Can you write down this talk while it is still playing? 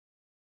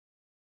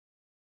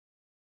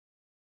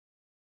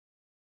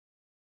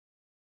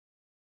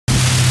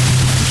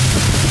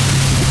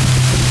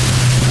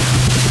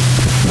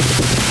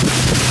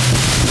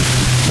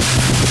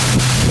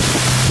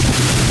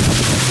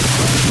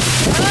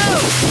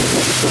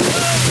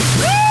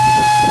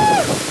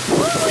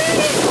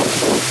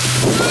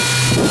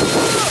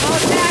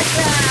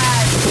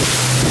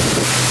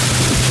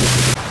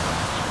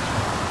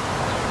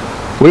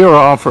We are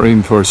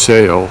offering for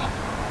sale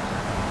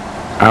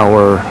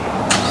our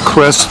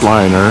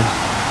Crestliner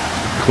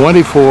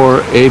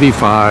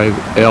 2485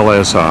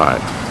 LSI.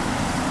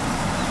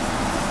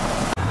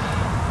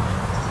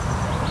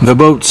 The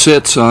boat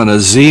sits on a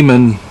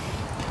Zeeman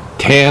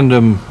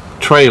tandem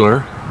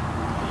trailer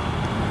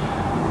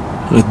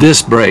with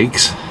disc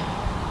brakes.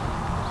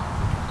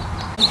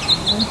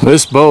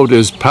 This boat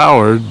is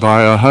powered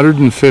by a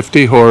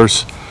 150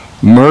 horse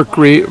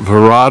Mercury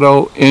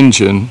Verado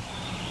engine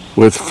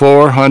with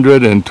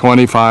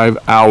 425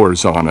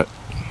 hours on it.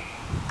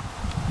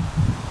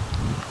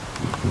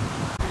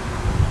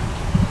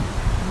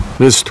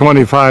 This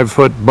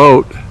 25-foot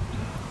boat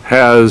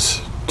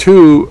has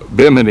two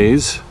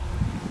biminis.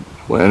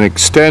 When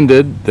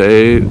extended,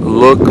 they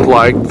look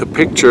like the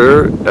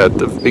picture at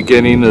the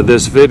beginning of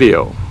this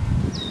video.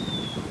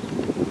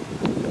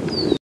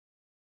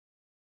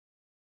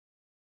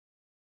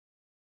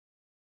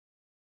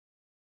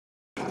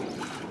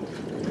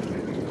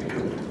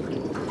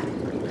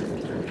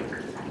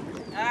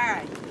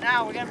 Alright,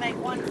 now we're going to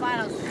make one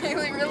final.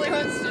 Haley really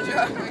wants to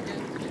drive again.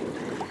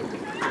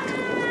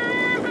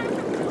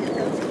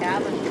 Those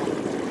cabins.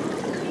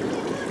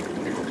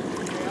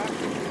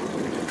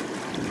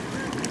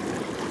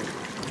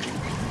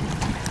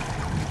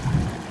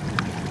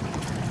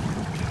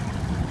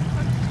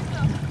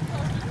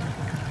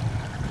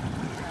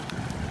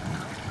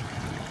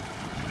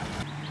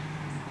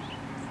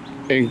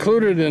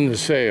 Included in the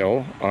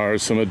sale are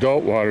some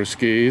adult water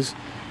skis,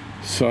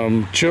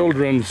 some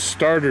children's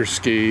starter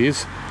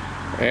skis,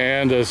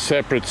 and a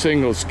separate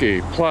single ski.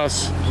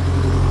 Plus,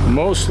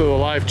 most of the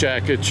life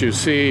jackets you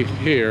see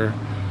here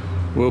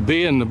will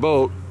be in the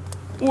boat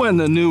when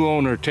the new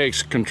owner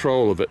takes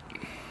control of it.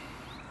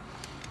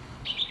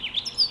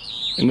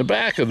 In the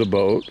back of the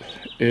boat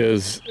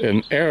is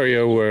an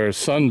area where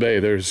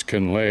sunbathers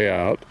can lay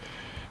out,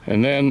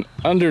 and then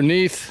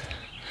underneath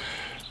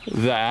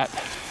that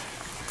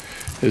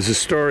is a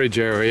storage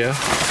area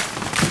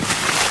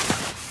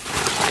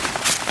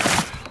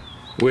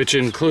which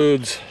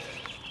includes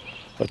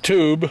a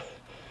tube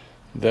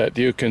that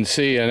you can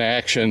see in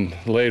action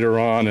later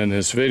on in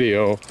this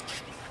video,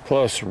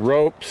 plus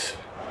ropes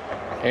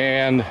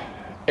and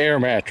air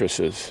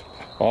mattresses,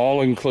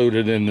 all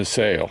included in the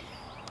sale.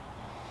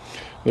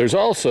 There's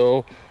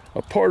also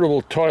a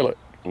portable toilet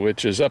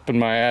which is up in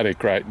my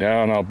attic right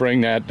now, and I'll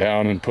bring that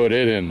down and put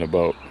it in the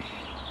boat.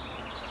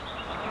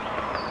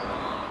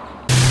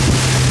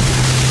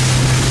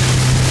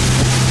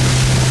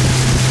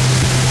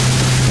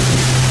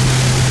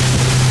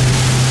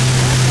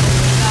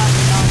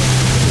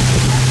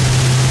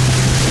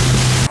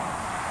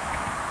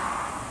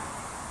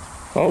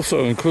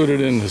 Also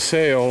included in the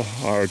sale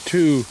are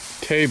two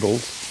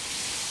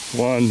tables.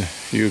 One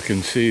you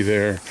can see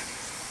there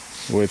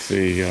with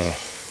the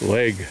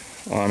leg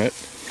on it.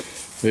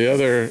 The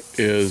other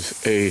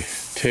is a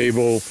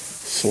table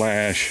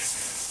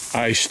slash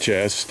ice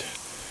chest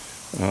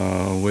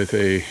with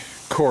a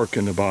cork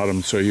in the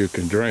bottom so you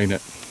can drain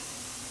it.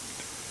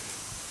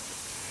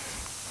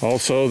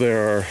 Also,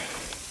 there are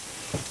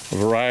a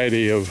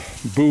variety of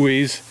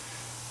buoys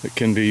that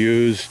can be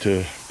used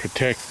to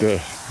protect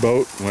the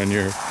boat when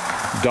you're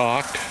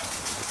docked,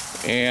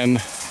 and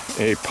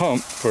a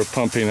pump for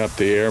pumping up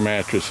the air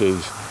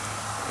mattresses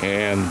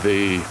and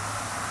the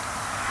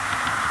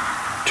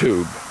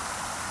tube.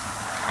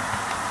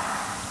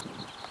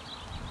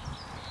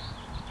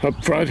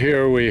 Up front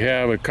here we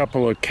have a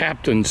couple of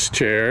captain's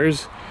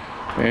chairs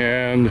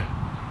and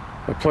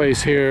a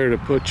place here to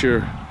put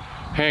your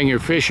hang your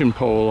fishing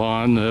pole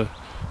on.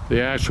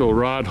 The actual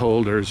rod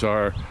holders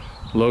are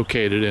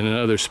located in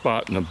another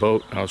spot in the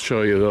boat. I'll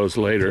show you those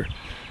later.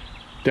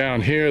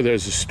 Down here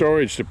there's a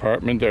storage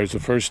department. There's a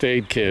first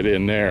aid kit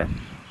in there.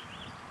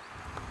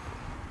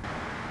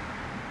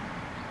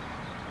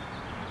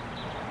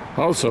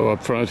 Also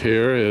up front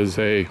here is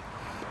a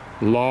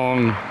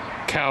long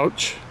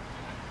couch.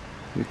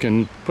 You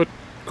can put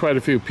quite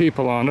a few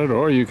people on it,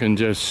 or you can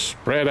just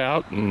spread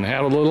out and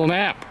have a little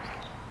nap.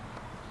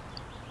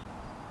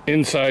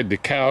 Inside the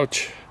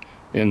couch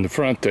in the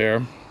front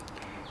there,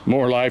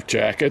 more life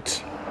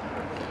jackets,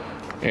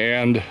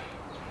 and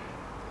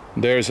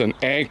there's an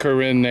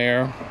anchor in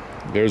there.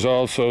 There's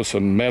also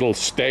some metal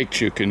stakes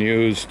you can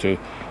use to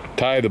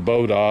tie the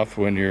boat off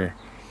when you're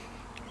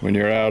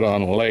out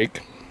on a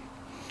lake.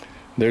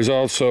 There's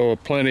also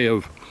plenty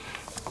of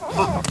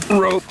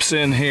ropes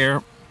in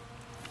here.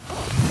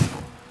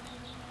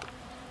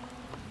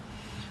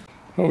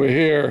 Over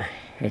here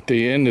at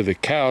the end of the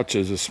couch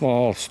is a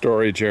small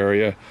storage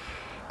area.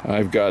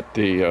 I've got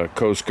the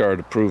Coast Guard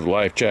approved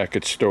life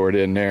jackets stored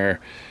in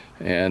there,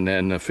 and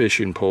then the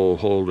fishing pole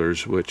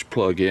holders which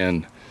plug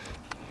in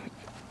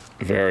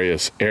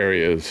various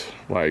areas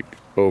like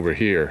over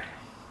here.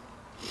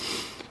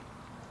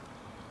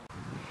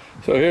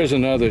 So here's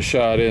another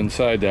shot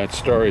inside that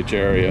storage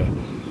area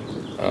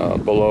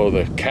below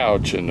the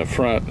couch in the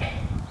front.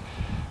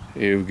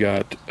 You've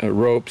got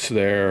ropes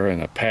there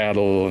and a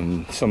paddle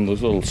and some of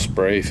those little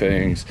spray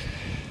things,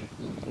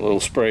 little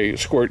spray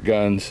squirt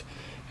guns,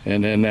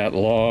 and then that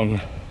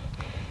long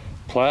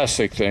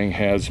plastic thing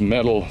has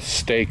metal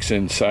stakes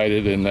inside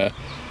it,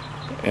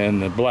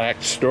 and the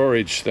black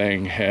storage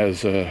thing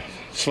has a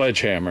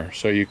sledgehammer,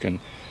 so you can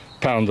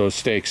pound those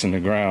stakes in the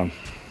ground.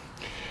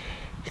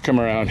 You come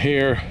around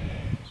here,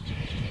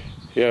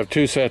 you have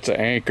 2 sets of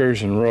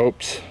anchors and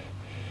ropes,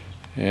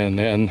 and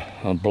then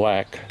a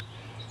black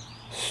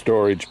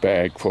storage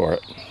bag for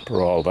it,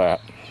 for all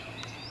that.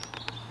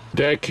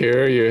 Deck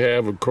here, you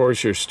have of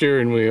course your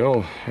steering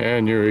wheel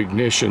and your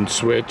ignition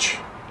switch.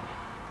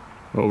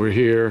 Over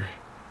here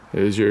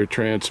is your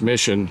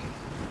transmission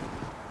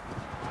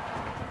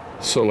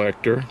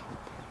selector.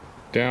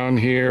 Down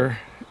here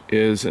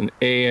is an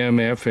AM,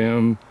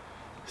 FM,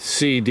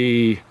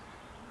 CD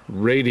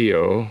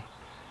radio.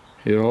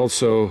 It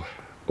also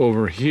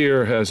over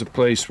here has a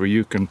place where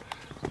you can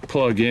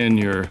plug in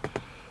your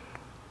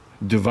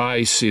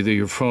device, either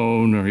your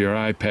phone or your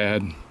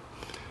iPad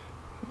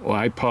or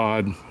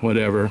iPod,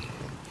 whatever.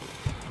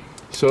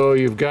 So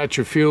you've got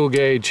your fuel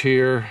gauge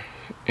here,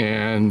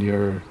 and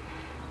your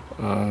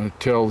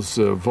tells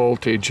the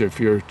voltage if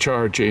you're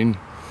charging.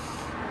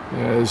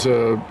 There's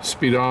a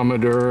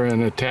speedometer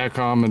and a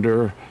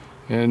tachometer,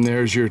 and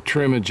there's your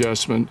trim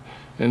adjustment,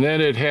 and then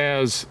it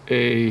has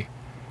a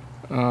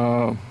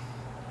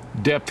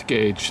depth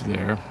gauge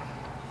there.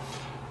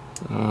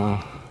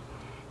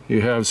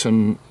 You have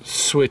some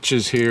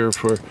switches here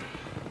for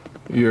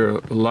your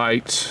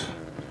lights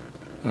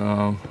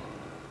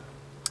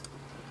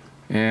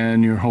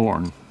and your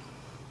horn.